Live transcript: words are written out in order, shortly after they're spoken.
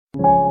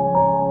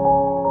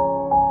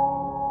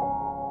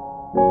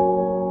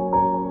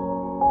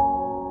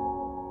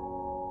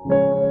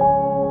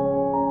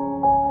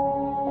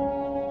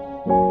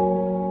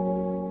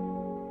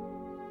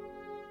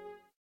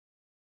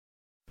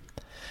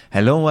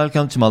Hello and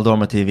welcome to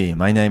Maldorma TV.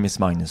 My name is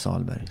Magnus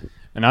Ahlberg.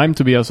 And I'm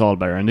Tobias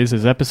Ahlberg, and this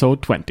is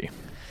episode 20.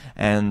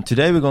 And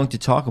today we're going to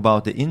talk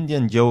about the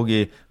Indian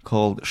yogi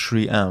called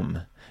Sri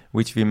M,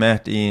 which we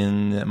met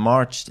in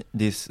March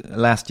this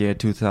last year,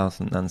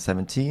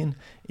 2017,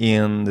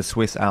 in the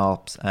Swiss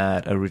Alps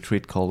at a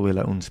retreat called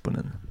Villa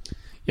Unspunnen.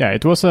 Yeah,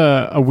 it was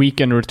a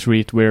weekend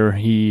retreat where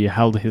he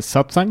held his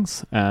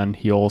satsangs, and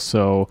he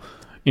also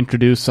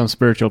introduced some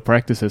spiritual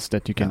practices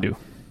that you can do.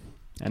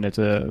 And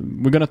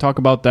we're going to talk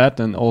about that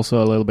and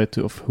also a little bit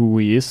of who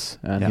he is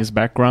and his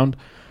background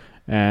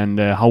and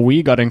how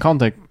we got in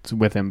contact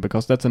with him,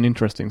 because that's an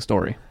interesting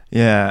story.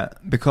 Yeah,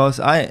 because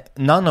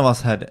none of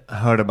us had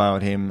heard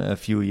about him a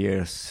few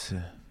years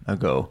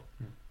ago.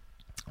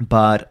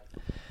 But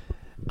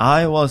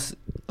I was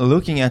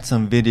looking at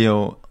some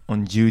video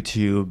on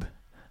YouTube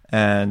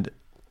and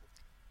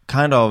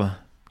kind of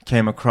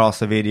came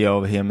across a video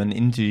of him, an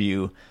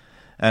interview,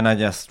 and I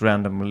just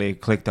randomly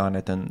clicked on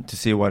it and to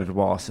see what it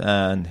was.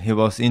 And he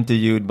was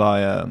interviewed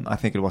by, I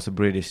think it was a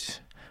British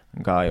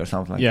guy or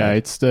something like that. Yeah,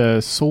 it's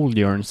the Soul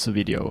Yearns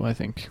video, I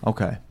think.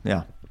 Okay,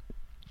 yeah.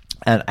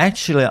 And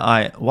actually,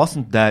 I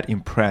wasn't that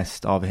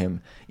impressed of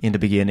him in the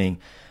beginning.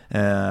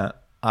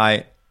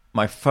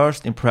 My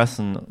first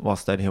impression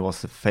was that he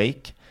was a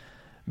fake,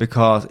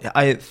 because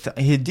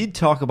he did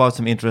talk about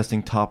some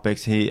interesting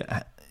topics. It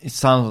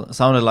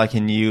sounded like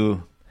he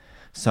knew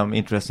some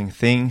interesting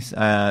things,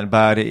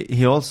 but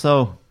he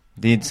also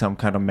did some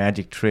kind of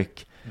magic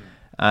trick,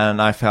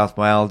 and I felt,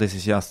 well, this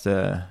is just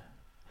a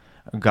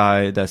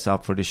guy that's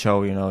up for the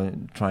show,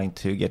 trying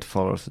to get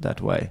followers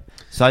that way.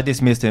 So I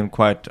dismissed him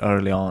quite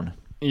early on.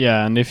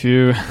 Yeah, and if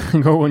you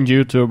go on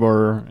YouTube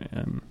or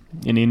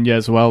in India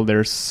as well,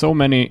 there's so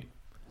many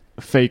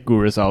fake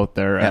gurus out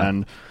there,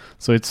 and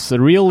so it's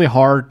really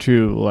hard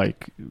to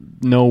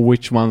know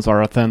which ones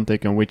are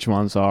authentic and which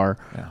ones are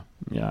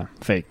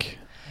fake.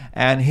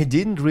 And he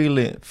didn't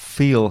really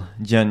feel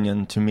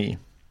genuine to me.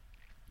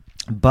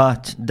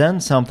 But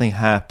then something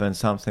happened,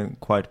 something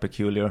quite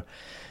peculiar.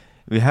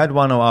 We had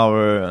one of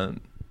our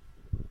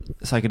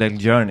psychedelic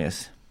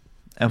journeys.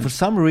 And for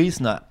some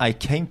reason, I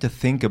came to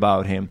think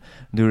about him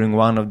during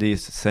one of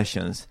these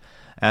sessions.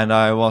 And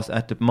I was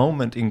at the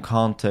moment in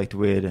contact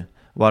with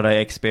what I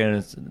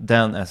experienced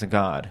then as a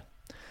God.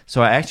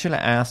 So I actually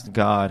asked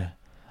God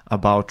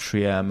about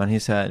Sri M, and he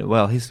said,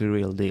 well, he's the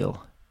real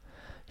deal.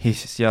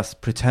 He's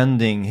just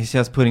pretending, he's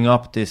just putting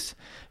up this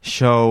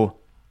show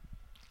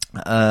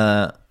with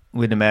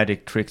the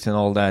magic tricks and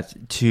all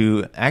that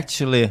to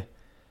actually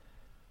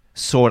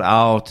sort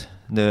out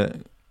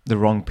the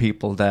wrong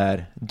people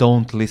that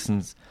don't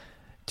listen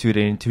to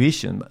their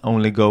intuition, but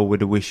only go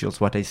with the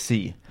visuals, what they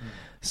see.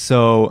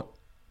 So,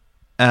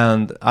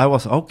 and I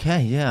was,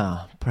 okay,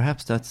 yeah,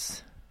 perhaps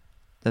that's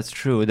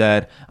true,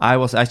 that I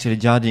was actually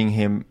judging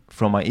him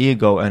from my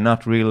ego and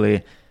not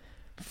really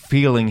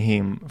feeling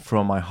him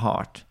from my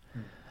heart.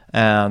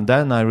 And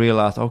then I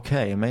realized,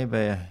 okay,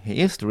 maybe he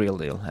is the real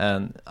deal,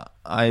 and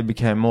I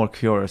became more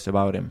curious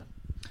about him.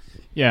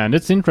 Yeah, and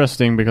it's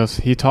interesting because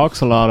he talks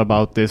a lot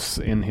about this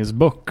in his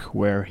book,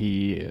 where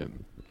he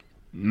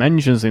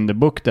mentions in the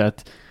book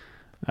that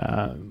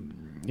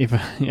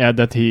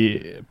that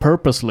he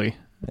purposely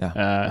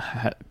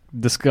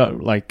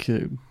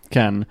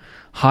can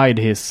hide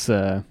his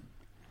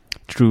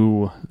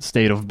true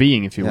state of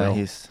being, if you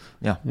will.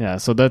 Yeah,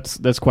 so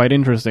that's quite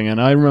interesting.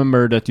 And I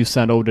remember that you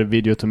sent over the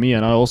video to me,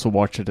 and I also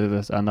watched it,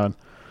 and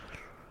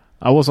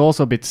I was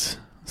also a bit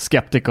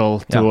skeptical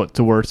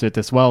towards it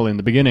as well in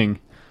the beginning.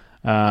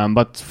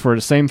 But for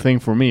the same thing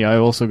for me, I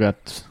also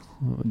got,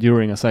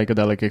 during a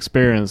psychedelic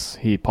experience,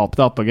 he popped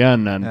up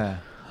again. And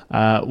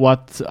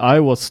what I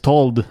was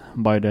told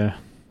by the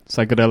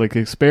psychedelic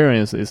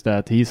experience is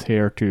that he's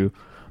here to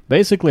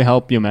basically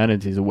help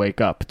humanity to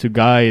wake up, to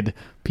guide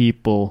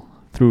people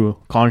through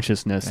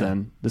consciousness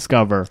and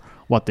discover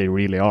what they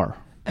really are.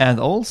 And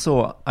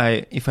also,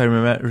 if I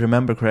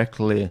remember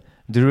correctly,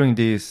 during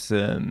these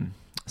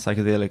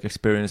psychedelic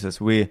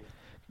experiences, we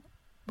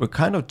were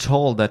kind of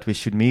told that we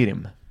should meet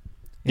him.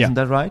 Isn't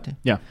that right?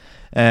 Yeah.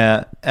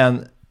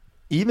 And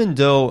even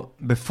though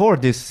before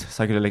this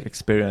psychedelic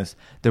experience,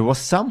 there was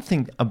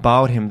something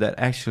about him that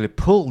actually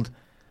pulled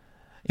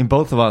in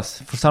both of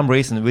us for some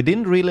reason. We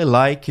didn't really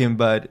like him,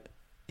 but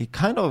he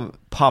kind of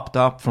popped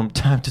up from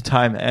time to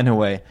time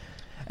anyway.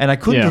 And I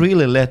couldn't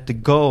really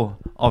let go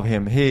of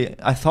him.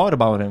 I thought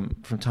about him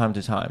from time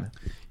to time.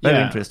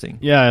 Very interesting.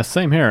 Yeah,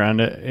 same here.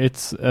 And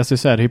it's, as you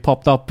said, he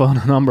popped up on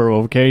a number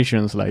of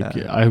occasions.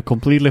 I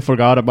completely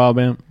forgot about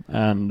him.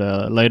 And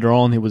later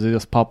on, he would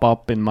just pop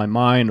up in my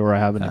mind, or I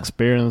have an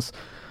experience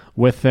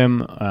with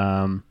him.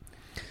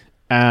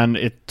 And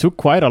it took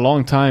quite a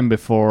long time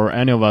before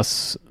any of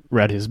us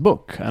read his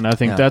book. And I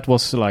think that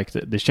was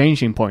the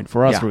changing point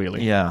for us,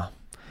 really. Yeah.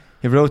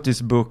 He wrote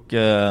this book,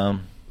 The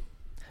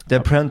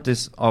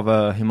Apprentice of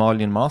a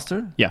Himalayan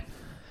Master. Yeah.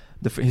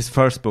 His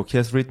first book. He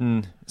has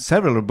written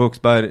several books,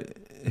 but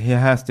he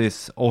has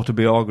this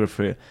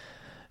autobiography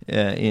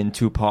in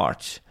 2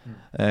 parts.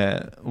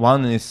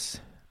 One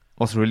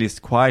was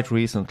released quite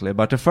recently,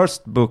 but the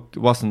first book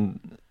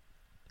wasn't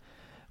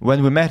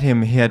when we met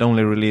him, he had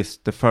only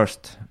released the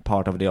first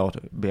part of the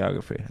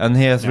autobiography, and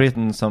he has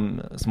written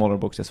some smaller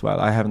books as well.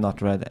 I have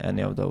not read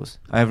any of those.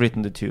 I have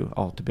written the 2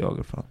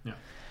 autobiographies.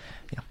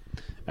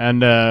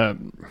 And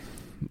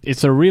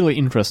it's a really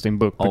interesting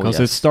book because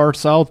it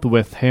starts out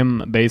with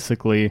him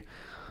basically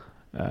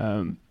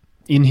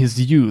in his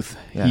youth.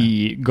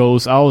 He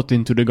goes out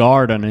into the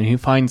garden and he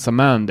finds a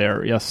man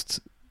there just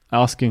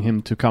asking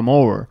him to come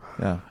over.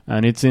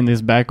 And it's in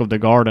his back of the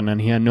garden,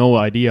 and he had no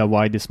idea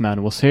why this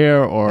man was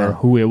here or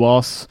who he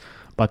was,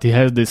 but he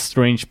had this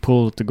strange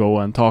pull to go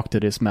and talk to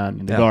this man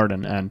in the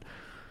garden. And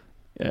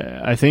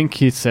I think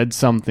he said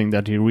something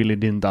that he really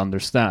didn't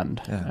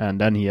understand,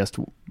 and then he just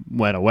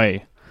went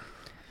away.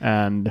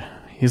 And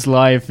his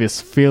life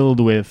is filled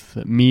with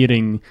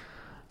meeting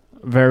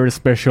very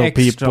special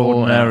people.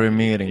 Extraordinary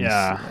meetings.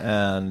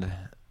 And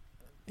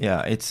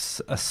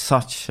it's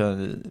such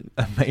an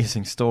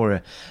amazing story.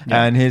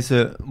 And he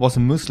was a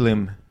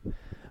Muslim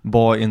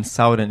boy in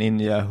southern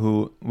India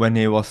who, when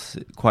he was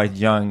quite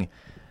young,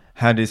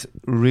 had this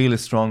really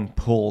strong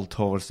pull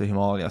towards the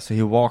Himalayas. So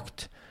he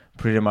walked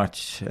pretty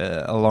much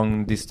a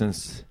long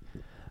distance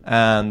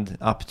and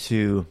up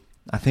to,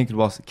 I think it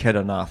was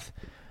Kedarnath,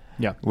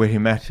 where he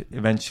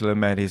eventually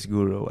met his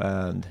guru.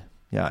 And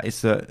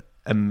it's a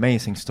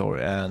amazing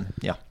story. And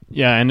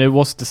and it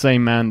was the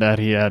same man that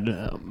he had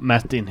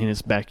met in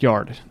his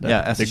backyard.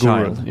 As the a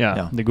guru.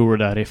 child. The guru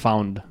that he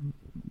found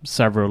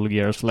several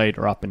years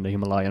later up in the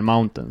Himalayan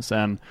mountains.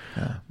 And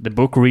the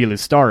book really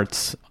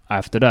starts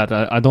after that.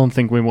 I don't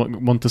think we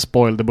want to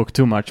spoil the book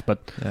too much,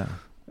 but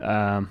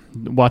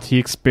what he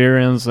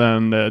experienced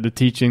and the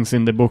teachings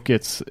in the book,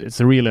 it's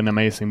really an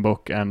amazing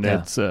book. And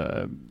it's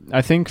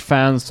I think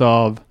fans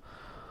of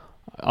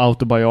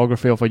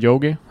autobiography of a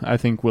yogi, I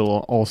think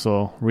will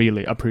also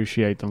really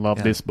appreciate and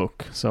love this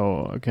book.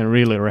 So I can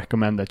really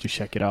recommend that you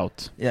check it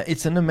out.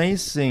 It's an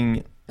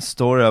amazing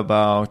story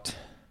about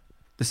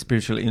the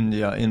spiritual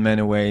India in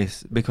many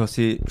ways, because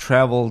he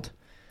traveled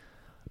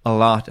a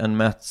lot and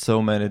met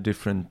so many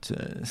different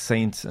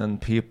saints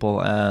and people.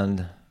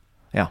 And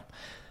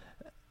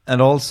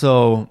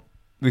also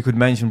we could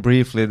mention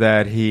briefly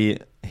that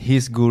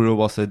his guru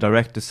was a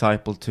direct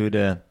disciple to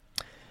the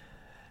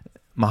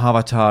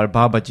Mahavatar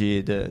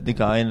Babaji, the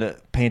guy in the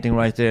painting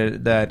right there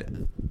that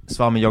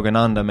Swami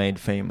Yogananda made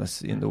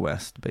famous in the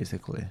West,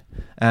 basically.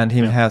 And he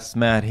has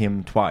met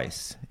him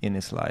twice in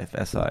his life,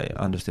 as I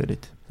understood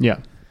it.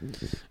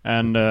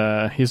 And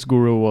his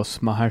guru was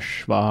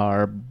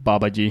Maheshwar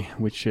Babaji,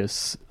 which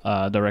is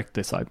a direct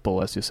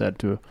disciple, as you said,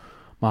 to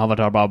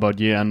Mahavatar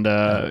Babaji. And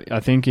I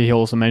think he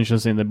also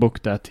mentions in the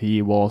book that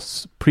he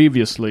was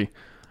previously,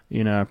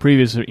 in a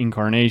previous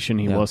incarnation,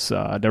 he was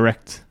a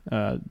direct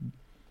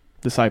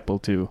disciple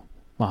to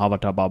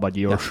Mahavatar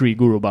Babaji, or Sri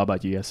Guru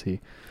Babaji, as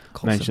he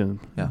mentioned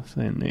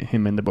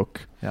him in the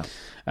book.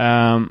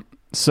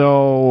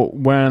 So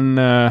when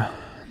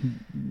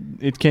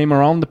it came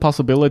around the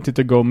possibility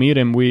to go meet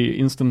him, we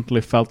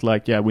instantly felt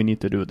like, we need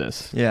to do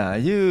this.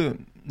 You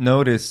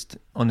noticed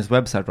on his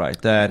website,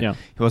 right, that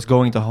he was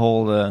going to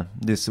hold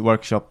this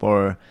workshop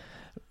or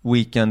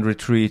weekend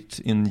retreat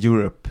in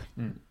Europe.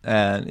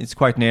 And it's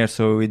quite near,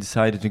 so we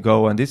decided to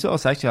go. And this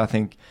was actually, I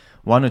think,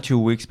 1 or 2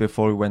 weeks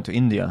before we went to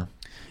India.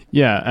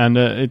 And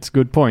it's a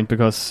good point,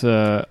 because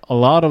a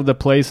lot of the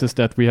places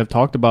that we have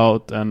talked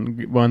about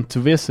and went to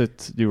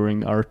visit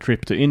during our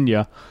trip to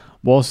India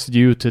was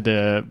due to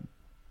the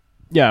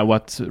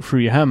what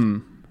Sri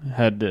Hem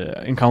had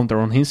encountered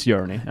on his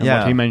journey and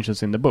what he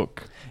mentions in the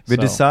book. We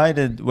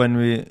decided when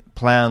we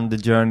planned the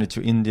journey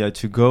to India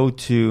to go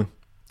to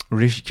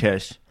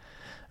Rishikesh,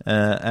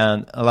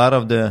 and a lot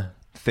of the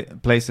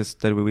places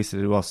that we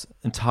visited was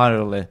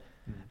entirely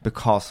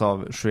because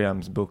of Sri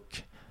Hem's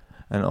book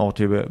and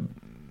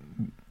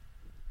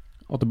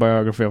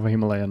autobiography of a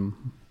Himalayan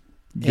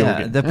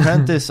yogi. The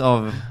apprentice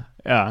of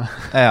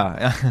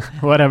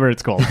whatever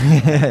it's called.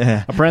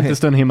 Apprentice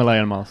to an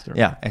Himalayan master.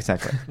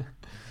 Exactly.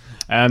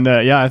 And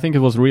I think it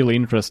was really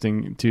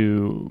interesting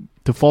to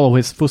follow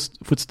his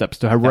footsteps,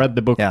 to have read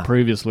the book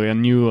previously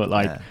and knew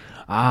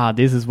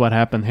this is what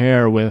happened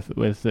here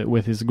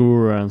with his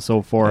guru and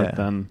so forth.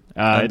 And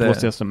it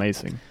was just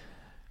amazing.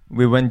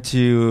 We went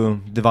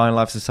to Divine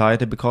Life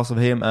Society because of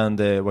him, and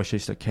the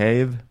Vashishta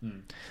Cave.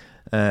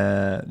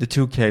 The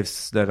 2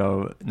 caves that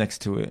are next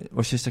to it,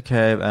 Vashishta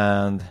Cave,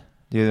 and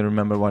do you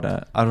remember what,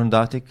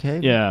 Arundhati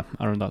Cave? Yeah,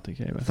 Arundhati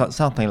Cave.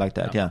 Something like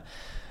that,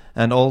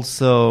 And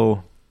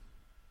also,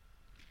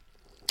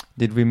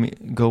 did we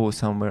go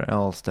somewhere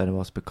else that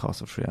was because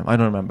of Sri Hem? I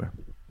don't remember.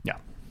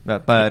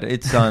 But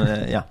it's on,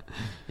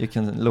 you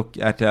can look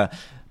at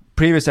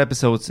previous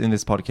episodes in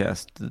this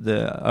podcast,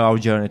 our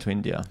Journey to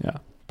India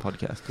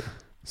podcast.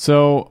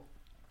 So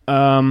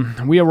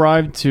we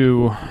arrived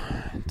to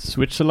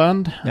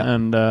Switzerland,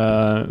 and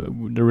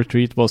the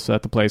retreat was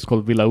at a place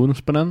called Villa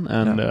Unspenen,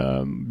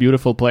 and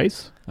beautiful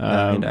place.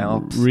 In the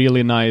Alps.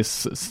 Really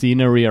nice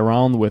scenery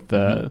around with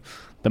the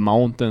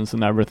mountains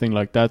and everything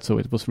like that. So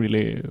it was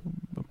really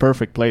a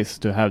perfect place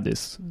to have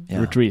this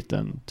retreat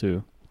and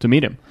to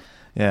meet him.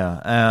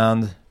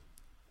 And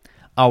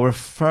our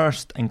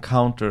first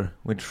encounter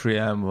with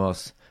 3M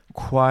was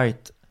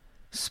quite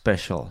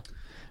special,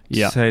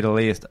 to say the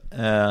least.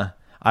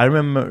 I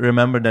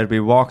remember that we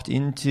walked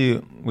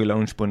into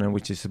Villa-Unspunnen,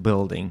 which is a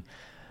building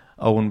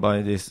owned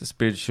by this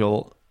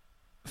spiritual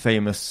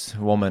famous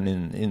woman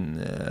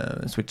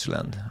in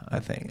Switzerland, I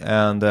think.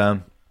 And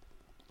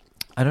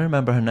I don't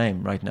remember her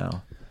name right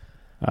now.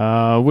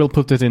 We'll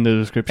put it in the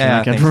description.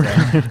 Yeah, I think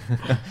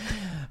so.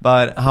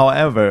 But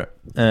however,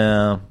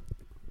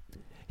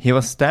 he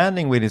was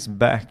standing with his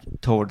back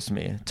towards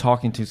me,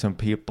 talking to some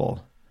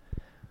people.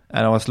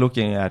 And I was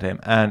looking at him,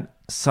 and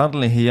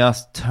suddenly he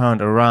just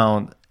turned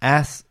around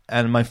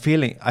and my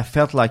feeling, I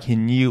felt like he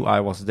knew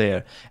I was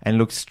there and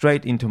looked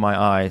straight into my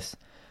eyes.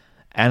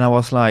 And I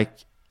was like,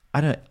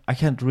 I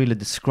can't really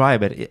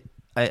describe it.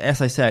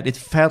 As I said, it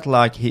felt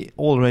like he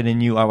already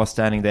knew I was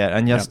standing there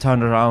and just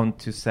turned around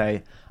to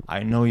say,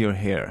 I know you're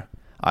here.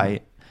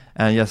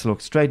 And just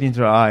looked straight into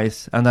her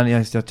eyes, and then he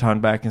just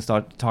turned back and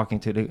started talking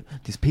to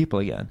these people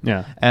again.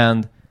 Yeah.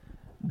 And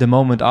the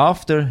moment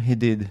after, he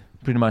did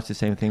pretty much the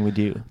same thing with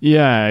you.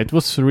 Yeah, it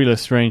was really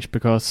strange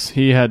because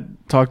he had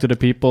talked to the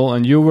people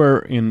and you were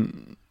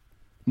in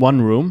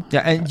one room.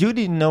 Yeah, and you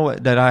didn't know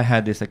that I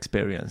had this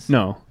experience.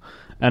 No.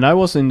 And I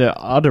was in the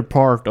other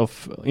part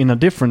in a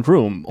different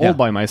room, all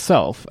by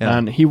myself. Yeah.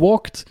 And he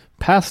walked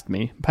past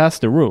me,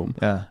 past the room.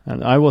 Yeah.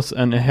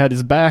 And he had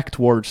his back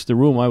towards the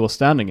room I was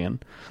standing in.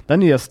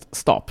 Then he just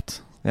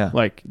stopped. Yeah.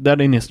 Like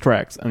that in his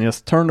tracks. And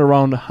just turned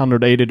around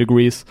 180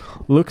 degrees,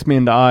 looked me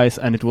in the eyes,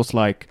 and it was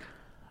like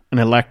an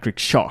electric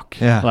shock.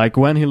 Yeah. Like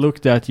when he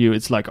looked at you,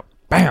 it's like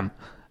bam.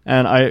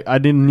 And I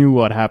didn't knew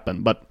what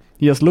happened, but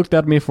he just looked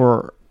at me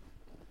for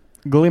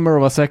a glimmer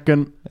of a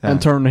second and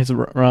turned his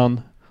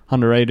around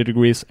 180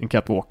 degrees and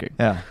kept walking.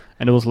 Yeah.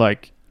 And it was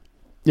like,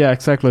 yeah,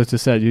 exactly as you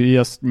said. You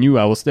just knew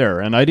I was there,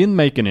 and I didn't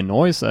make any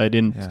noise. I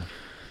didn't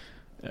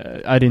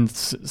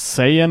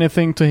say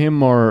anything to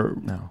him or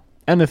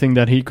anything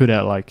that he could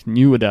have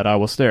knew that I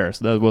was there.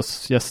 So that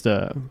was just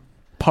a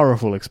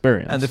powerful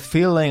experience. And the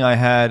feeling I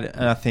had,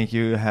 and I think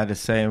you had the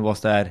same,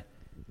 was that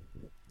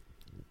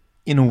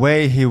in a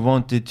way he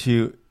wanted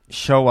to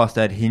show us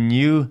that he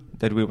knew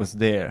that we was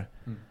there,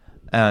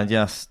 and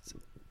just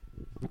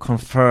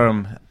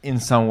confirm in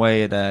some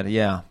way that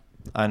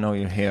I know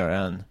you're here.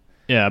 And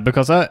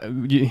because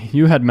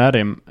you had met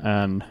him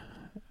and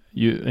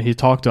he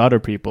talked to other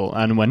people,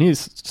 and when he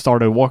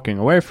started walking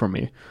away from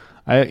me,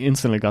 I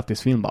instantly got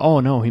this feeling, oh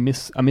no, I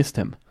missed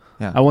him.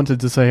 I wanted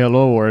to say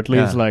hello or at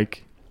least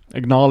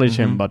acknowledge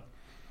him, but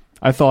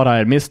I thought I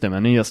had missed him,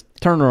 and he just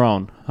turned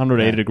around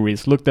 180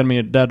 degrees, looked at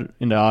me dead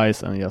in the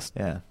eyes, and just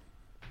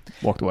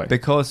walked away.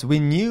 Because we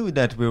knew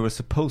that we were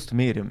supposed to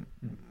meet him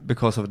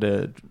because of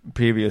the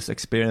previous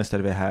experience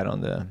that we had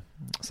on the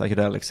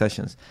psychedelic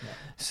sessions.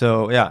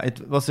 So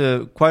it was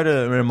quite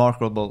a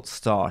remarkable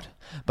start.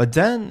 But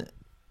then,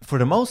 for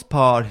the most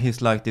part,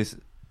 he's like this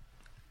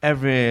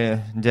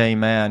everyday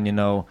man,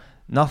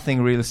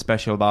 nothing really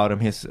special about him.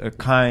 He's a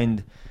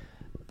kind,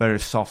 very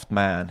soft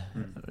man.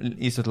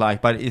 Is it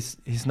like? But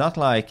he's not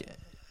like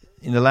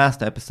in the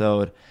last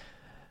episode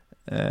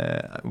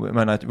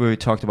when we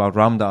talked about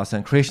Ram Dass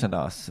and Krishna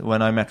Das.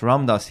 When I met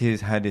Ram Dass, he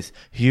had this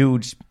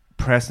huge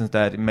presence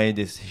that made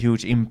this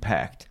huge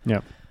impact.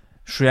 Yeah,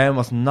 Shreyam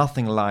was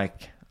nothing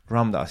like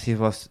Ram Dass. He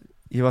was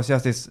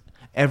just this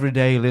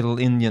everyday little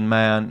Indian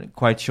man,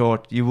 quite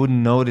short. You wouldn't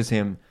notice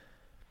him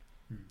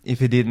if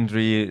he didn't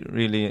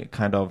really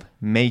kind of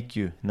make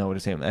you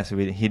notice him as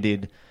he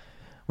did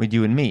with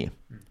you and me.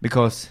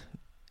 Because,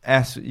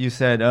 as you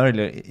said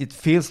earlier, it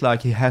feels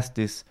like he has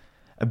this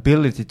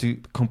ability to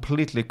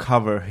completely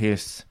cover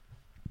his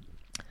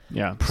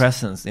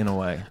presence in a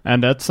way.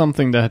 And that's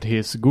something that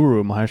his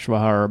guru,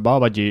 Maheshwar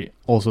Babaji,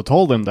 also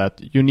told him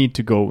that you need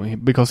to go,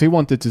 because he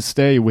wanted to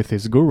stay with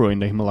his guru in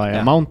the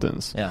Himalaya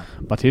mountains. Yeah.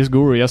 But his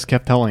guru just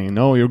kept telling him,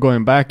 no, you're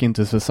going back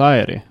into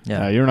society.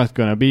 You're not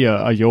going to be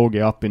a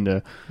yogi up in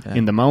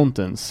the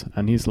mountains.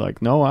 And he's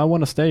like, no, I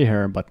want to stay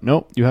here. But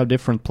no, you have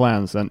different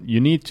plans, and you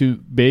need to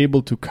be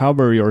able to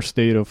cover your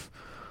state of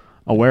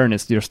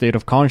awareness, your state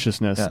of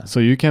consciousness, so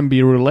you can be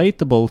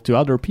relatable to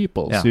other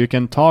people. So you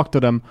can talk to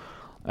them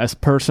as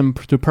person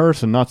to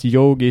person, not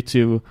yogi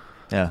to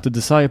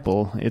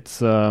disciple. It's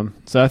so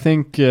I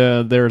think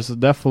there's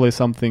definitely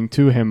something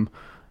to him,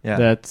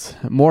 that's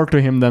more to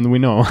him than we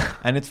know.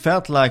 And it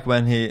felt like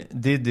when he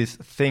did this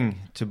thing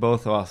to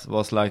both of us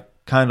was like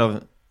kind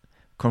of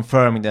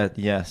confirming that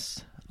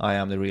yes, I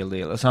am the real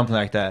deal or something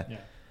like that.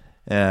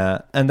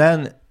 And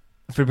then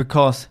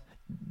because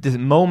the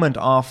moment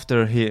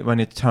after when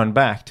he turned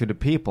back to the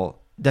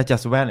people, that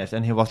just vanished,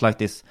 and he was like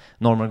this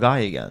normal guy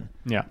again.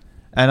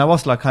 And I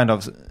was like kind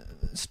of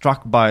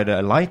struck by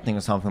the lightning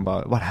or something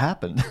about what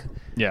happened.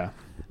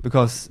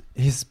 Because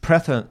his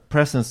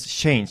presence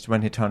changed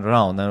when he turned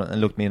around and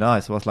looked me in the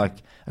eyes. It was like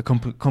a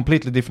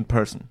completely different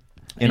person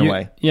in a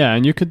way. Yeah,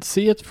 and you could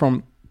see it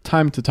from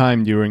time to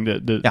time during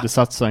the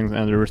satsang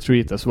and the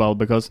retreat as well,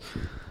 because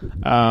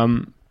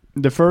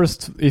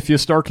if you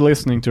start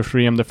listening to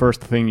Shreyam, the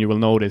first thing you will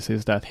notice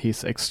is that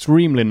he's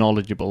extremely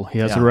knowledgeable. He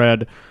has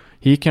read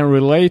he can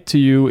relate to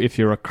you if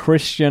you're a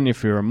Christian,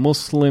 if you're a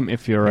Muslim,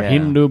 if you're a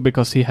Hindu,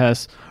 because he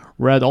has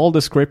read all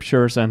the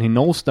scriptures and he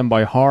knows them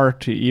by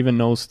heart. He even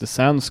knows the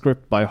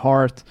Sanskrit by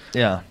heart.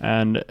 Yeah.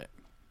 And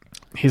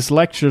his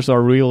lectures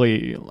are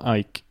really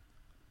like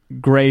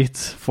great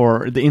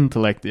for the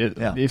intellect,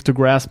 if to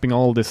grasping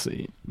all this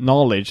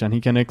knowledge, and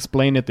he can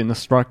explain it in a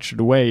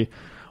structured way,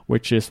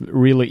 which is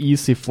really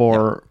easy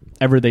for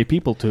everyday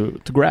people to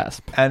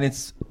grasp. And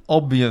it's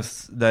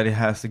obvious that he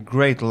has a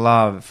great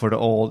love for the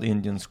old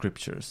Indian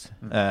scriptures.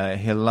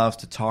 He loves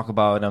to talk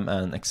about them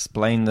and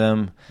explain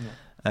them.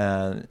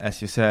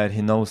 As you said,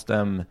 he knows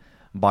them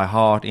by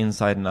heart,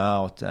 inside and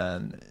out.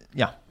 And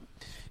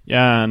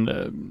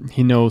and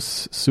he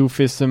knows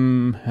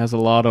Sufism, has a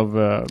lot of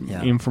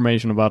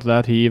information about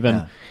that. He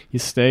even he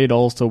stayed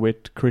also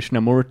with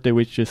Krishnamurti,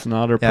 which is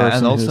another person,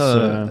 and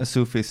also a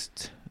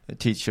Sufist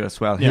teacher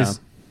as well.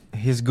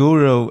 His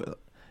guru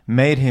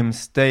made him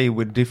stay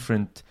with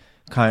different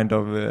kind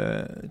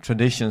of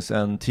traditions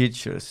and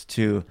teachers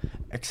to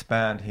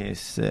expand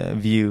his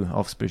view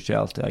of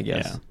spirituality, I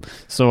guess.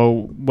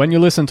 So when you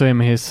listen to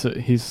him,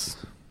 he's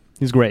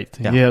great.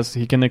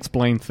 He can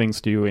explain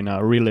things to you in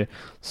a really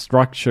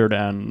structured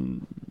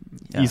and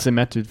easy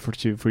method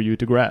for you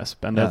to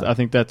grasp. And I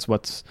think that's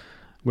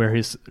where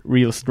his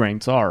real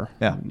strengths are.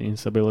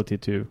 His ability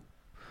to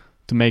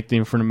make the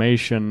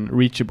information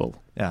reachable.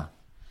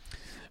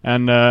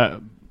 And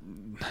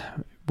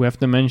we have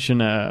to mention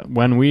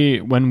when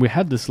we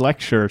had these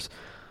lectures,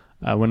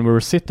 when we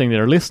were sitting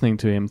there listening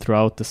to him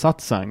throughout the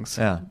satsangs,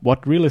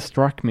 what really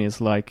struck me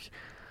is like,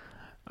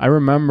 I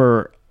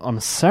remember on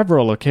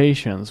several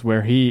occasions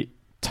where he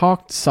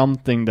talked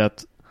something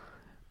that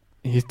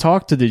he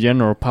talked to the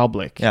general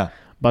public,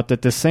 but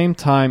at the same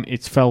time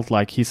it felt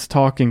like he's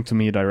talking to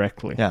me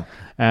directly.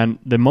 And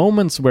the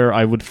moments where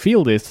I would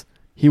feel this,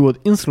 he would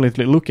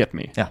instantly look at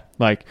me.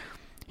 Like,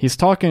 he's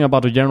talking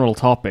about a general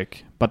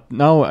topic, but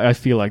now I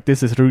feel like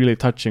this is really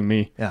touching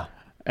me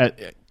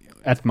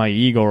at my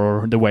ego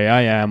or the way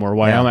I am or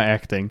why I'm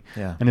acting.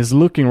 And he's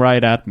looking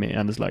right at me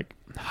and it's like,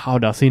 how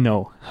does he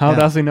know? How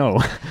does he know?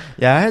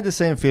 I had the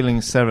same feeling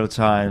several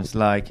times.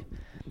 Like,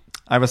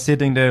 I was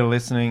sitting there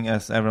listening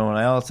as everyone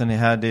else, and he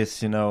had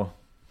this,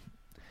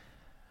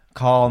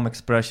 calm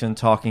expression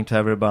talking to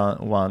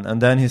everyone.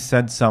 And then he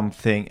said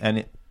something,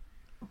 and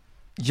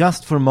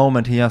just for a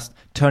moment, he just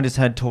turned his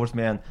head towards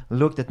me and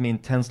looked at me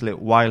intensely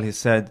while he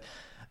said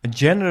a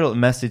general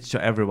message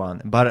to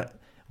everyone. But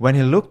when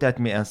he looked at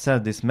me and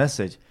said this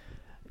message,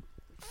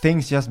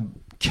 things just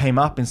came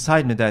up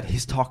inside me that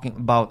he's talking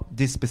about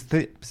this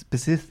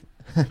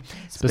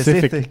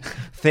specific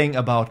thing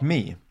about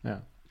me.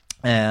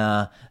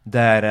 And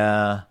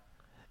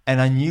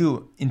I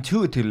knew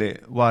intuitively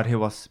what he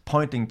was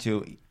pointing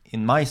to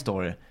in my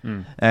story,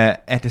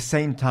 at the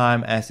same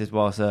time as it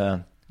was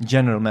a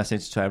general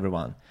message to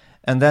everyone.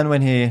 And then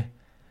when he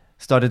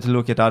started to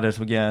look at others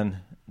again,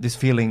 this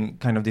feeling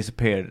kind of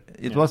disappeared.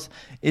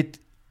 It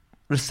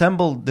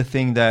resembled the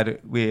thing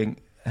that we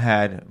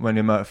had when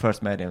we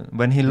first met him.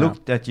 When he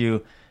looked at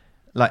you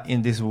like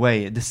in this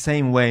way, the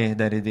same way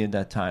that he did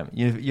that time,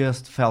 you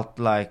just felt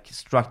like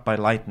struck by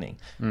lightning,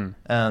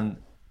 and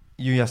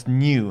you just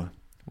knew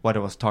what he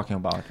was talking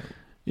about.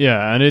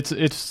 And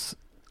it's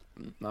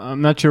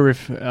I'm not sure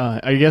if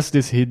I guess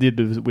he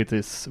did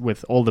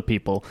with all the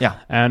people.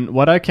 And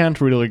what I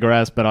can't really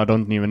grasp, but I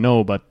don't even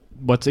know, but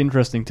what's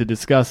interesting to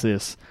discuss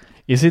is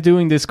he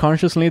doing this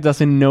consciously? Does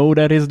he know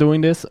that he's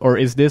doing this? Or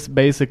is this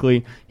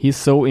basically he's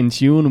so in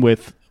tune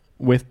with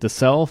the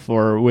self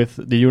or with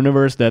the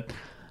universe that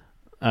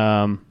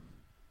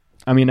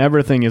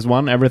everything is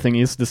one, everything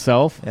is the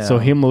self. So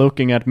him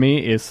looking at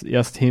me is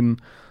just him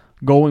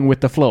going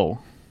with the flow.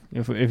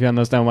 If you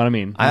understand what I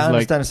mean. I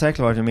understand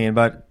exactly what you mean,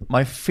 but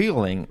my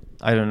feeling,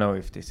 I don't know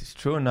if this is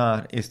true or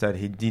not, is that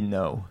he didn't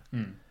know.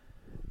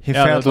 He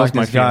felt like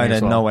this guy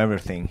that know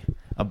everything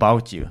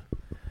about you.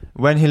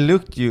 When he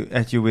looked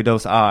at you with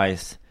those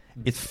eyes,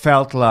 it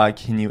felt like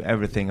he knew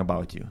everything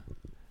about you.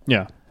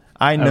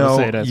 I know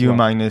you,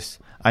 Magnus.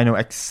 I know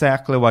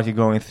exactly what you're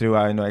going through.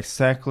 I know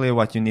exactly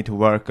what you need to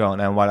work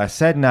on. And what I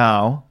said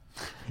now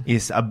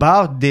is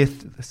about this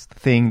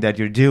thing that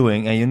you're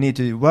doing, and you need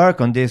to work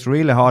on this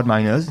really hard,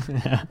 Magnus.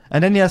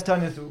 And then he has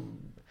turned his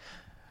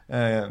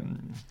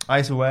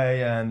eyes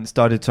away and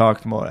started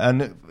talking more,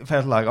 and it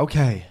felt like,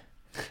 okay,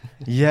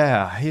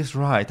 he's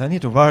right, I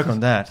need to work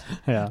on that.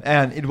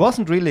 And he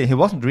wasn't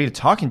really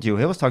talking to you,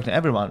 he was talking to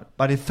everyone,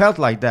 but it felt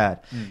like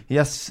that. He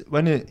just,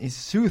 when he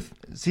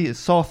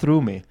saw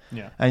through me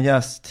and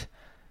just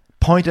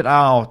pointed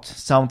out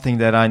something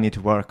that I need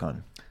to work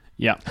on.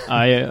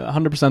 I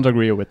 100%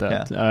 agree with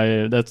that.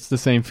 That's the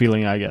same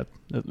feeling I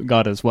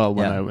got as well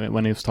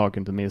when he was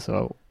talking to me.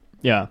 So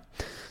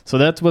so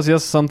that was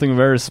just something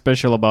very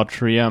special about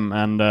 3M.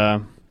 And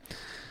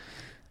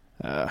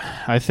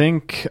I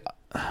think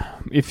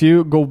if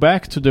you go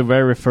back to the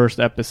very first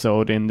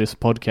episode in this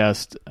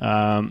podcast,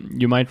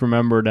 you might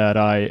remember that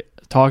I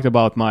talked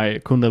about my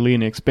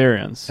Kundalini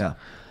experience.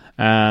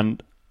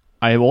 And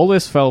I've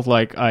always felt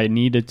like I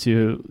needed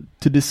to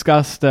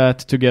discuss that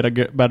to get a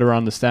better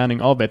understanding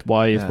of it,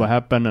 why it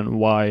happened and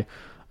why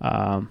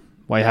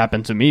it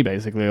happened to me,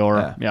 basically,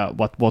 or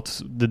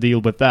what's the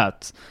deal with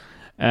that.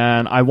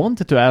 And I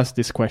wanted to ask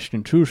this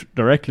question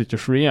directly to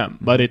Shriem,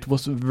 but it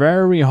was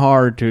very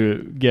hard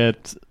to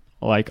get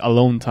like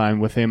alone time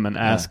with him and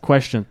ask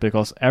questions,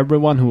 because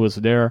everyone who was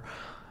there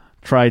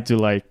tried to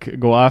like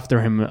go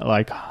after him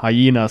like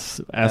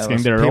hyenas,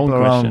 asking their own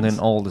questions. People around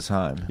all the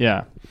time.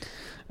 Yeah.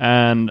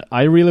 And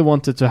I really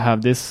wanted to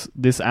have this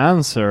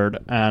answered,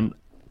 and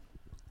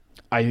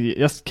I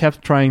just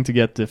kept trying to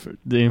get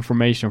the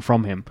information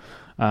from him,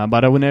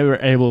 but I was never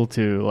able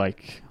to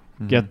like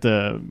get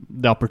the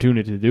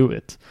opportunity to do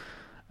it.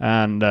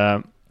 And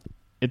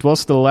it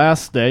was the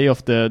last day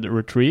of the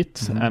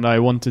retreat, and I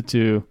wanted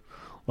to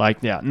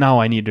now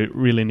I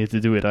really need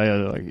to do it.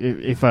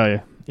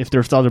 I if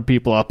there's other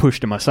people, I'll push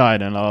them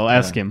aside and I'll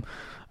ask him.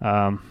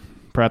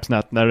 Perhaps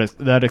not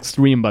that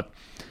extreme, but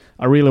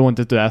I really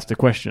wanted to ask the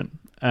question.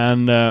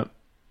 And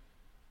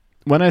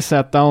when I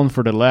sat down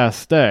for the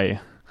last day,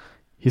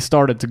 he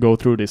started to go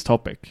through this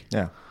topic.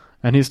 Yeah.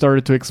 And he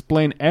started to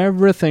explain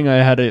everything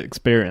I had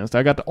experienced.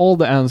 I got all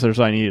the answers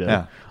I needed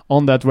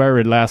on that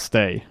very last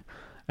day.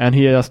 And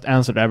he just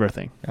answered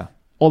everything. Yeah.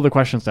 All the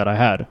questions that I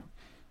had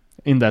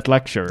in that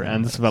lecture.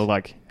 And this felt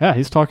like,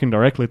 he's talking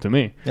directly to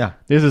me. Yeah.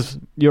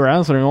 You're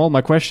answering all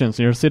my questions,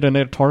 and you're sitting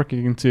there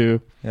talking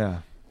to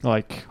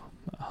like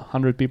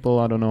 100 people,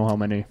 I don't know how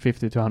many,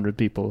 50 to 100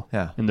 people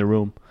in the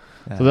room.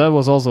 Yeah. So that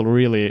was also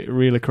really,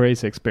 really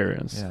crazy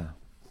experience. Yeah.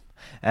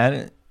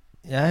 And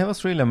it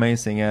was really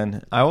amazing.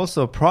 And I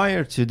also,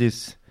 prior to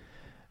this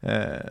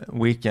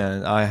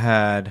weekend, I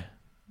had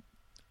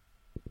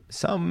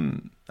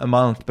a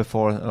month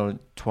before, or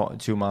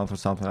 2 months or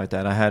something like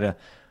that, I had a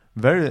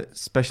very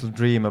special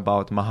dream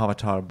about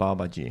Mahavatar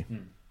Babaji,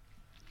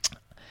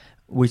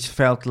 which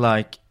felt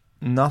like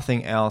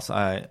nothing else.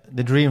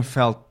 The dream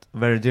felt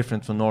very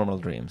different from normal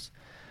dreams.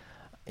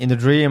 In the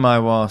dream, I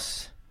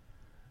was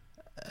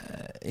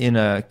in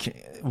a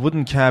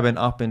wooden cabin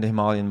up in the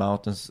Himalayan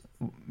mountains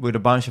with a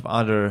bunch of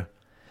other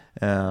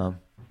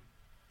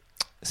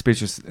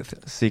spiritual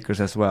seekers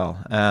as well.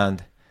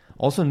 And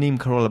also Neem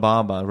Karoli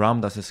Baba,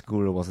 Ramdas's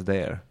guru, was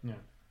there. Yeah.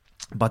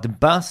 But the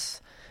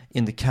buzz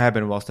in the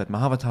cabin was that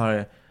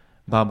Mahavatar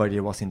Babaji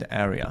was in the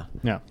area.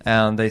 Yeah.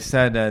 And they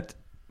said that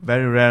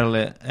very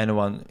rarely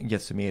anyone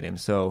gets to meet him,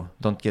 so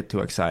don't get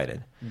too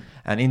excited.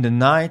 And in the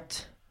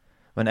night,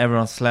 when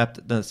everyone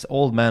slept, this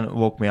old man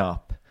woke me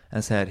up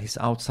and said, he's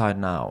outside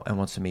now and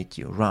wants to meet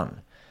you,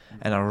 run.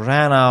 And I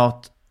ran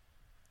out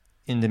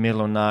in the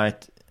middle of the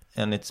night,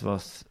 and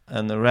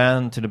I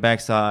ran to the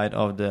backside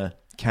of the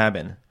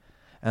cabin,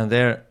 and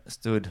there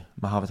stood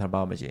Mahavatar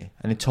Babaji,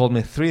 and he told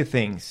me 3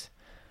 things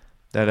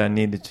that I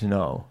needed to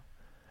know.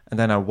 And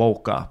then I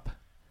woke up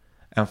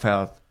and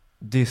felt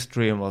this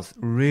dream was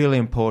really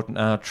important,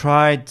 and I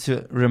tried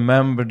to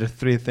remember the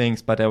 3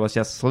 things, but I was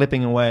just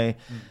slipping away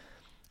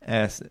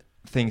as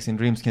things in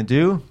dreams can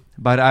do.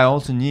 But I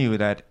also knew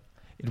that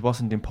it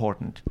wasn't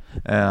important.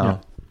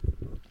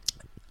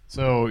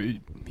 So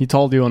he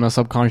told you on a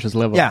subconscious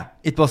level. Yeah,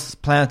 it was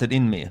planted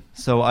in me,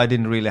 so I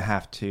didn't really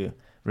have to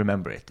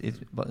remember it.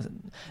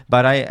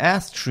 But I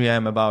asked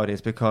Shriem about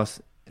it,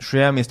 because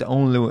Shriem is the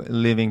only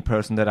living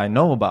person that I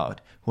know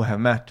about who have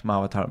met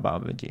Mahavatar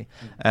Babaji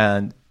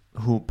and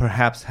who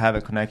perhaps have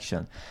a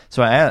connection.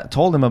 So I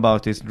told him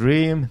about this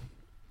dream,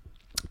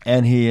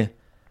 and he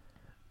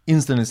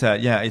instantly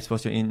said, it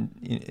was your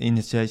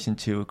initiation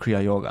to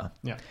Kriya Yoga.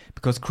 Yeah.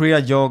 Because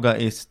Kriya Yoga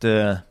is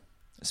the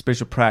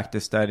spiritual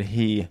practice that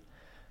he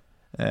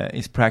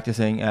is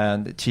practicing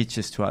and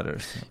teaches to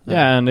others.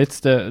 Yeah, and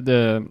it's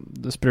the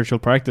spiritual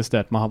practice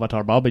that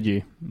Mahavatar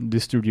Babaji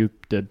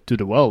distributed to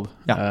the world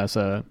as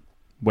a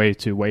way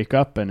to wake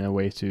up and a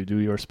way to do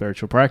your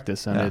spiritual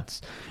practice. And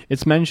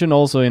it's mentioned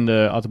also in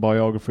the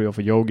autobiography of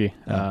a yogi.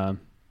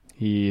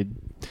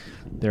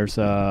 There's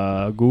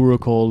a guru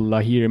called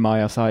Lahiri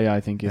Mayasaya, I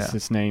think is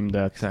his name,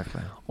 that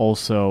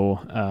also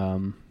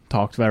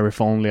talked very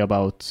fondly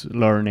about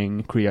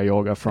learning Kriya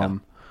Yoga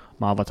from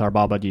Mahavatar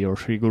Babaji, or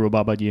Sri Guru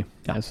Babaji,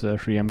 as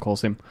Shriem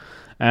calls him.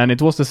 And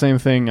it was the same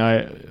thing.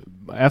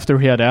 After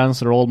he had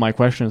answered all my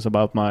questions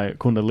about my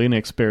Kundalini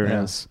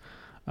experience,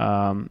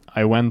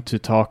 I went to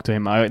talk to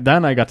him.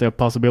 Then I got the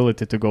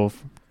possibility to go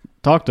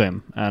talk to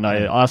him, and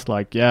I asked,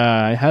 like,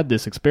 I had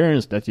this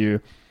experience that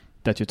you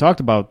talked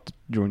about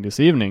during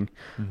this evening.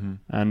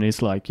 And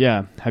he's like,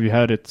 have you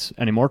had it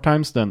any more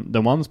times than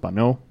once? But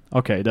no.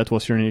 Okay, that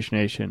was your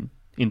initiation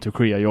into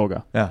Kriya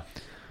Yoga. Yeah.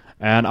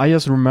 And I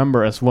just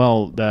remember as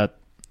well that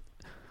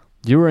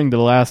during the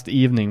last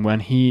evening, when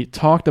he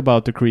talked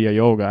about the Kriya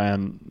Yoga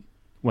and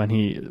when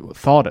he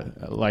thought it,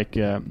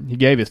 he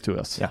gave it to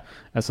us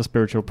as a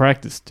spiritual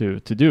practice to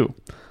do.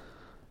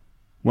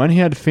 When he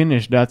had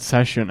finished that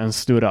session and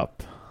stood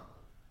up,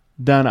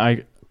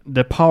 then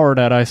the power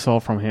that I saw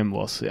from him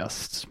was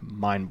just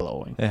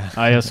mind-blowing. Yeah.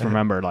 I just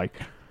remember, like,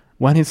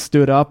 when he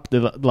stood up, I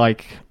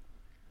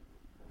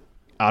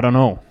don't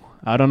know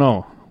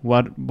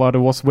what it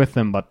was with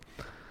him, but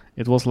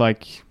it was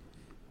like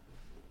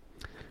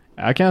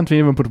I can't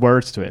even put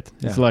words to it.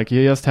 It's like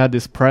he just had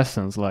this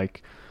presence,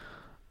 like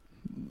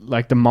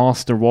the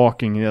master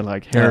walking.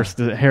 Like here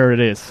it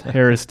is.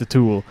 Here is the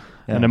tool,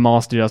 and the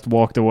master just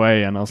walked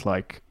away, and I was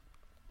like,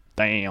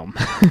 damn.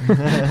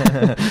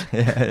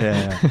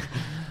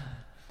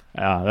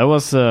 That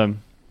was.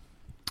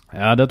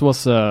 That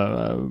was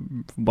a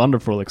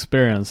wonderful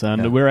experience,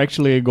 and we're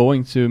actually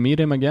going to meet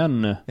him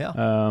again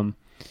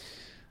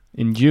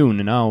in June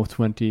now,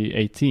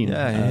 2018.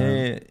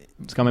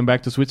 It's coming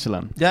back to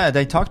Switzerland. Yeah,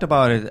 they talked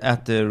about it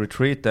at the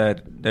retreat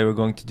that they were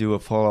going to do a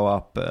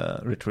follow-up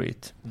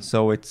retreat.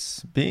 So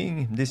it's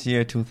being this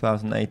year,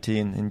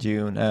 2018 in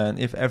June, and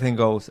if everything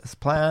goes as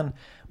planned,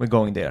 we're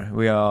going there.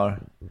 We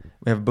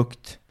have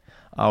booked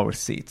our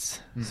seats,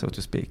 so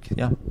to speak.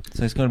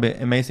 So it's going to be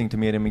amazing to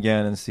meet him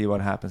again and see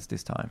what happens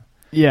this time.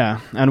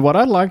 Yeah, and what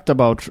I liked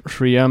about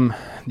 3M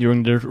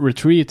during the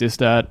retreat is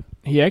that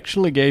he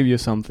actually gave you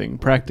something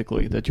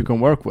practically that you can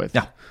work with.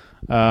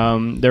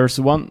 There's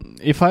one,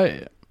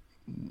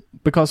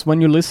 because when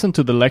you listen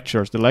to the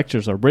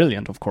lectures are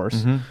brilliant, of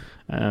course,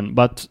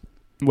 but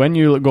when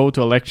you go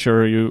to a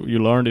lecture, you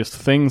learn these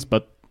things,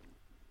 but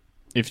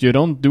if you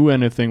don't do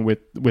anything with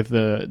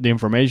the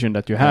information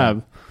that you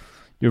have,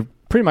 you're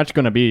pretty much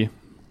going to be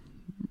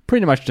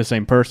pretty much the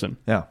same person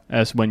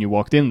as when you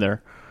walked in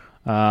there.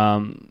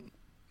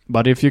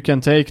 But if you can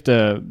take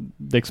the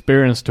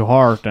experience to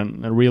heart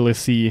and really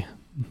see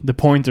the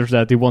pointers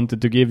that he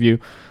wanted to give you,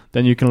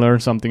 then you can learn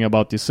something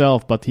about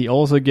yourself. But he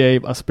also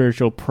gave a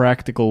spiritual,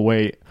 practical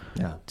way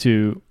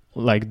to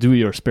like do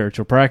your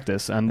spiritual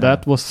practice. And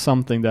that was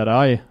something that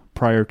I,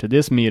 prior to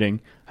this meeting,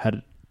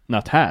 had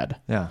not had.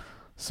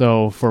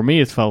 So for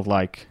me, it felt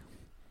like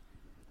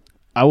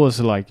I was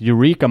like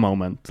eureka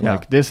moment.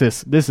 Like this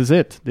is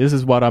it. This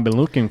is what I've been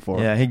looking for.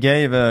 Yeah, he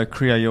gave a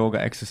Kriya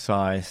Yoga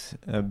exercise,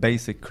 a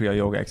basic Kriya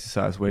Yoga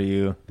exercise where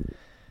you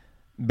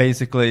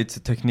basically it's a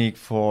technique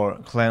for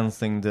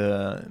cleansing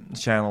the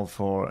channel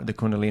for the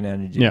Kundalini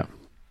energy.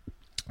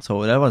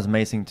 So that was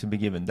amazing to be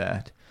given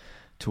that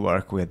to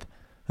work with.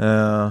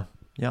 And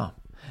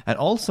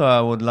also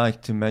I would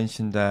like to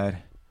mention that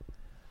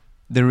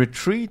the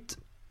retreat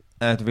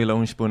at Villa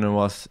Unspunnen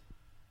was,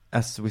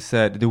 as we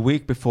said, the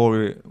week before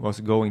we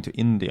was going to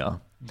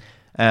India.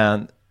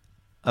 And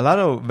a lot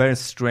of very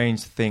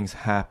strange things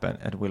happened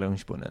at Villa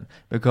Unspunnen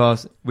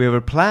because we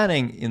were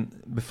planning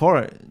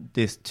before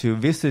this to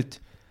visit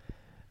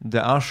the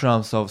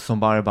ashrams of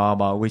Sombari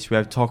Baba, which we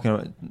have talked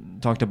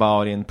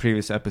about in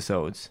previous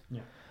episodes.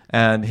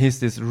 And he's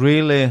this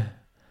really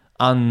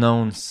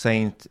unknown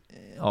saint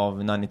of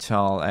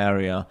Nainital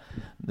area,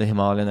 the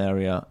Himalayan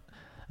area.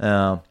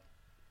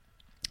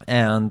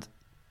 And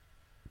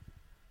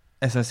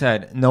as I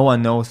said, no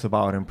one knows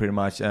about him pretty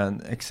much,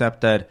 and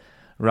except that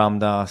Ram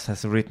Dass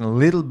has written a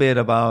little bit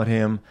about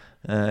him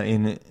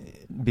in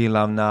Be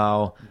Love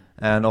Now,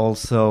 and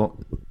also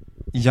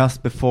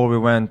just before we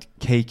went,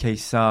 K.K.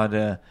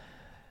 Sade,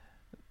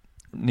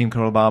 Neem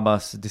Karol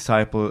Baba's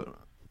disciple,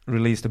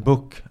 released a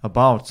book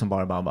about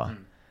Sombari Baba.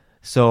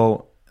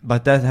 So,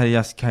 but that had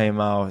just came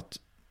out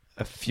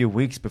a few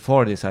weeks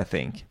before this, I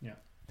think.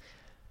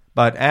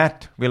 But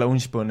at Villa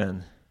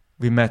Unspunnen,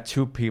 we met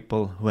two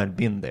people who had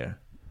been there.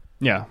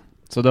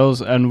 So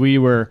those, and we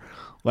were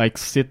like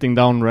sitting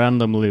down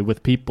randomly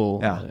with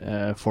people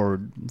for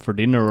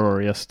dinner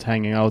or just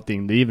hanging out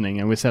in the evening,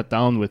 and we sat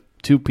down with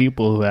two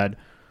people who had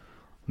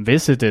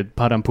visited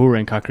Padampur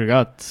and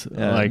Kakragat,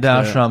 like the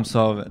ashrams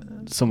of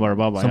Sombari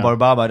Baba. Sombari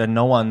Baba that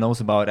no one knows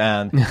about,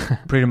 and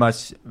pretty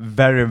much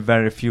very,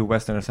 very few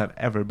Westerners have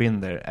ever been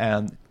there.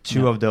 And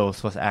two of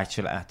those was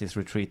actually at this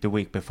retreat the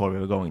week before we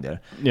were going there.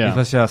 It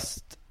was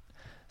just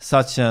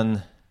such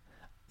an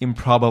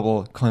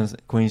improbable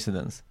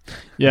coincidence.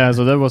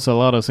 So there was a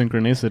lot of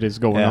synchronicities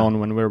going on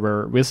when we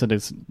were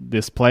visiting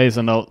this place,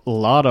 and a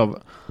lot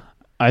of,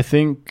 I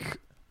think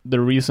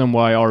the reason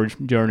why our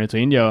journey to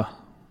India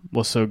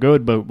was so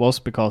good was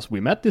because we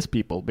met these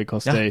people,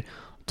 because they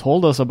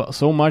told us about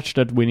so much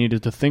that we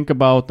needed to think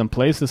about, and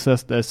places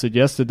that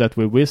suggested that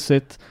we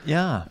visit.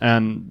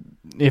 And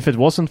if it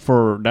wasn't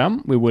for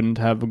them, we wouldn't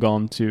have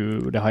gone to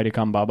the Heidi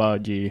Kam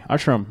Babaji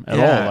ashram at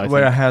all.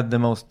 Where I had the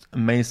most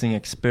amazing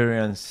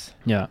experience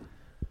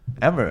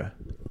ever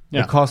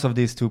because of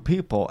these two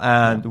people.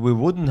 And we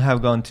wouldn't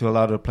have gone to a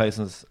lot of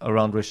places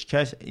around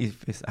Rishikesh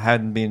if it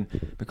hadn't been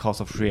because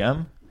of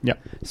 3M.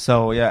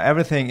 So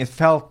everything,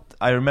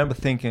 I remember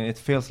thinking it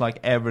feels like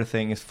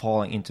everything is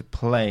falling into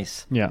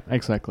place.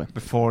 Exactly.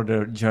 Before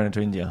the journey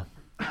to India.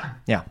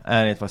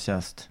 And it was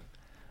just,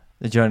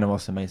 the journey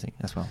was amazing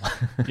as well.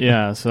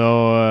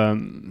 So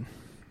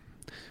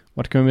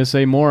what can we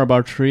say more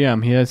about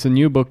 3M? He has a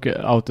new book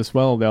out as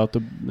well,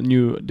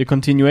 the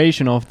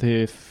continuation of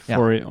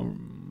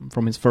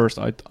from his first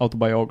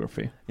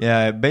autobiography.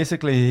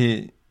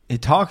 Basically he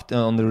talked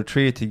on the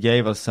retreat. He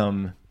gave us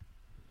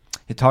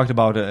he talked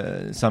about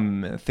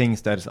some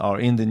things that are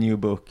in the new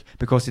book,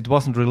 because it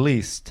wasn't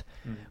released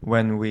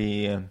when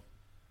we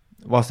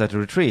was at the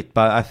retreat,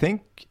 but I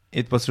think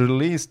it was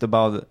released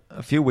about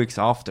a few weeks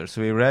after,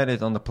 so we read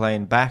it on the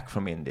plane back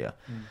from India.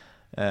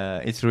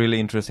 It's a really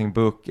interesting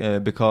book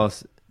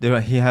because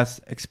he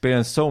has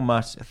experienced so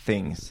much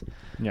things,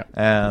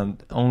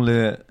 and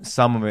only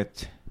some of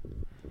it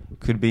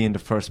could be in the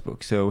first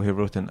book. So he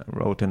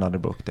wrote another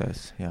book.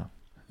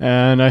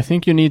 And I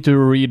think you need to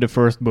read the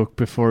first book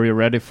before you're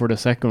ready for the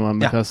second one,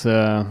 because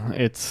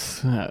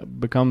it's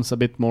becomes a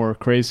bit more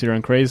crazier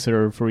and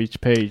crazier for each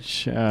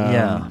page.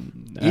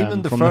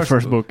 Even the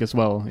first book as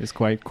well is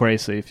quite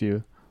crazy if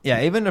you...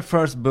 Yeah, even the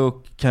first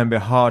book can be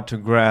hard to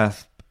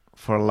grasp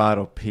for a lot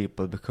of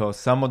people, because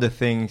some of the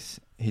things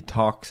he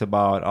talks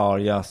about are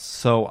just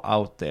so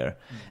out there.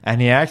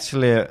 And he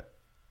actually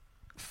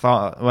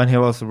thought, when he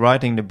was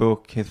writing the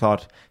book, he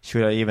thought,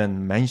 should I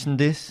even mention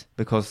this?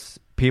 Because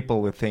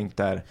people would think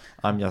that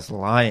I'm just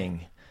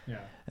lying.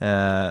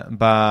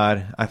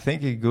 But I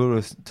think the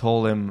gurus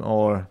told him,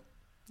 or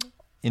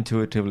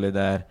intuitively,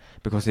 that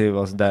because he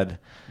was dead,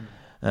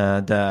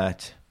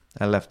 that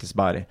I left his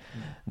body,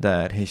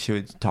 that he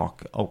should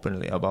talk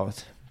openly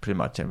about pretty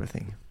much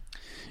everything.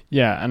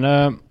 Yeah,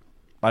 and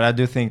but I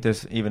do think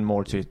there's even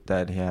more to it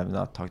that he have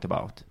not talked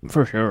about.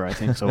 For sure, I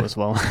think so as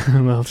well.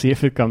 We'll see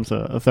if it comes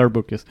a third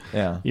book is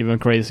even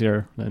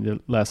crazier than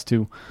the last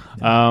two.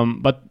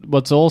 But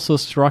what's also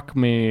struck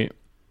me,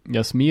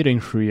 just meeting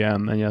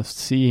 3M and just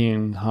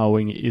seeing how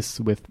he is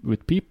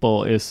with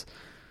people, is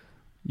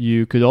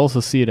you could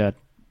also see that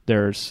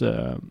there's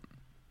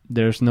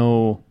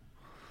no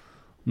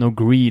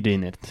greed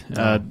in it.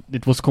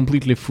 It was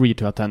completely free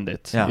to attend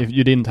it. If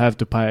you didn't have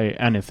to pay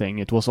anything,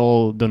 it was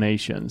all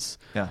donations.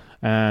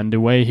 And the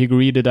way he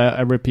greeted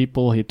every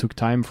people, he took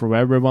time for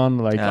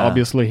everyone.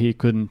 Obviously he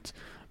couldn't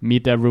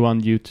meet everyone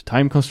due to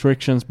time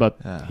constrictions, but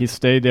he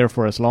stayed there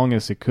for as long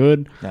as he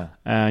could.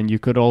 And you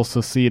could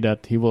also see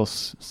that he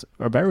was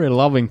a very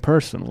loving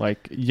person,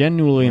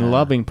 genuinely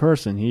loving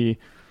person.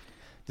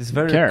 This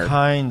very cared.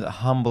 Kind,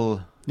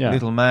 humble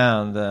little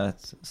man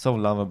that's so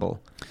lovable.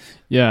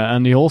 Yeah,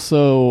 and he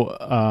also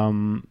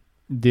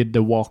did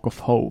the Walk of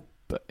Hope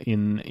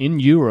in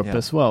Europe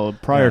as well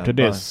prior to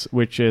this,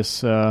 which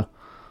is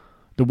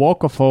the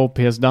Walk of Hope.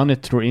 He has done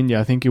it through India.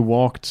 I think he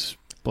walked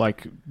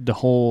the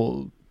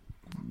whole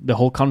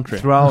country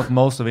throughout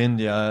most of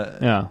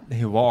India.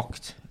 He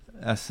walked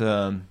as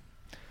a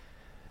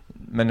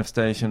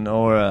manifestation,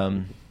 or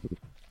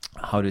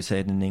how do you say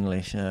it in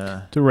English?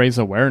 To raise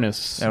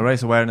awareness.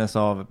 Raise awareness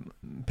of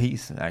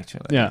peace.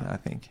 Actually, I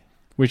think.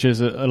 Which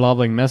is a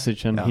loving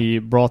message, and he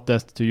brought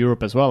that to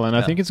Europe as well. And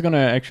I think it's going to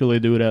actually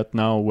do that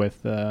now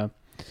with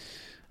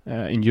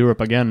in Europe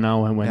again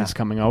now, and when it's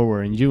coming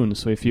over in June.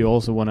 So if you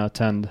also want to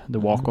attend the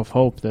Walk of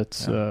Hope,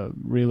 that's a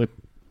really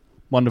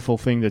wonderful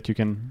thing that you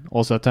can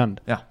also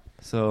attend. Yeah.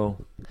 So,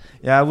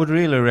 I would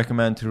really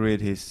recommend to read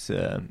his,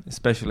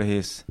 especially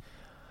his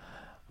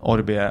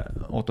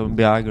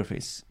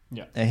autobiographies.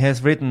 Yeah. And he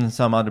has written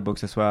some other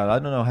books as well. I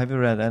don't know. Have you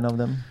read any of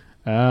them?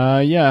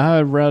 I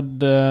have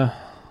read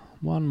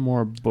one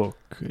more book.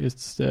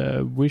 It's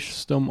the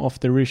Wisdom of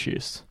the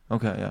Rishis.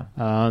 Okay, yeah.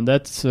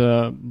 That's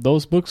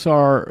those books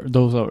are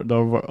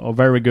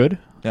very good.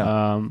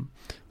 Yeah.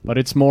 But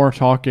it's more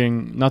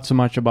talking not so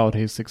much about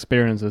his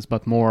experiences,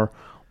 but more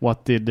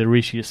what did the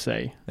Rishis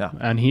say. Yeah.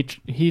 And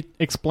he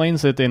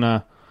explains it in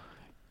a,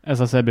 as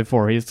I said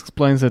before, he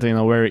explains it in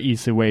a very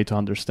easy way to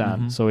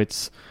understand. So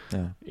it's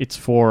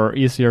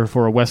easier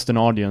for a Western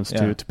audience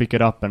to pick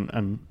it up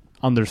and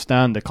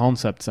understand the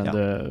concepts and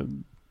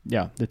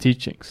the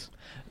teachings.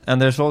 And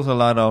there's also a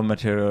lot of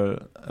material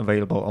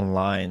available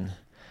online.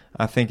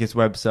 I think his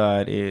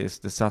website is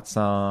the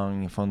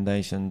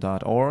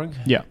satsangfoundation.org.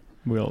 Yeah,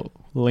 we'll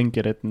link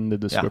it in the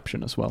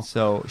description as well.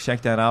 So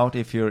check that out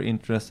if you're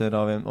interested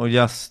of him, or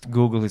just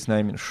Google his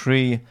name,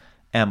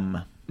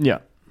 3M. Yeah.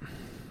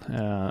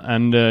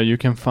 And you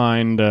can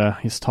find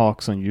his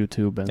talks on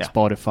YouTube and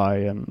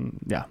Spotify, and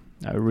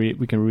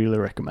we can really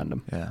recommend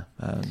him. Yeah,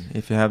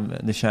 if you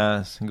have the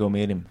chance, go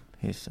meet him.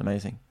 He's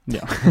amazing.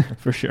 Yeah,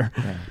 for sure.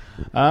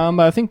 But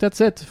I think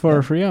that's it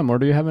for 3M. Or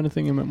do you have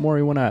anything more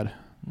you want to add?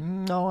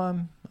 No,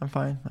 I'm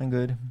fine. I'm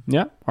good.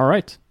 Yeah. All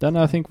right. Then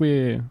I think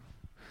we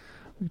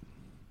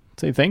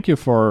say thank you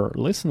for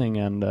listening,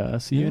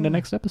 and see you in the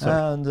next episode.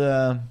 And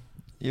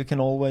you can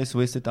always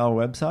visit our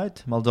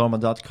website,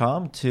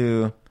 maldorma.com,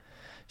 to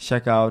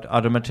check out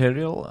other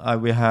material.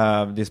 We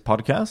have this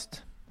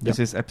podcast. This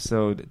is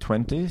episode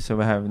 20, so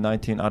we have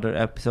 19 other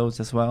episodes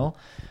as well,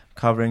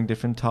 covering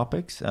different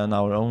topics and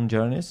our own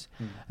journeys.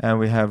 And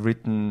we have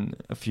written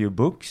a few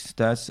books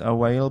that's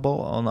available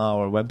on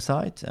our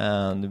website,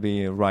 and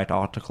we write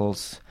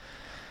articles,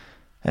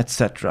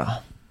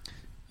 etc.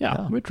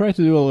 Yeah, we try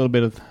to do a little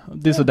bit of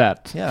this or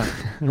that. Yeah.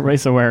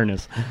 Raise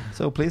awareness.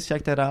 So please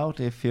check that out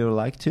if you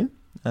like to.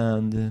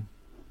 And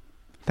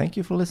thank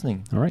you for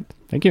listening. All right.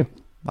 Thank you.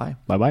 Bye.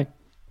 Bye-bye.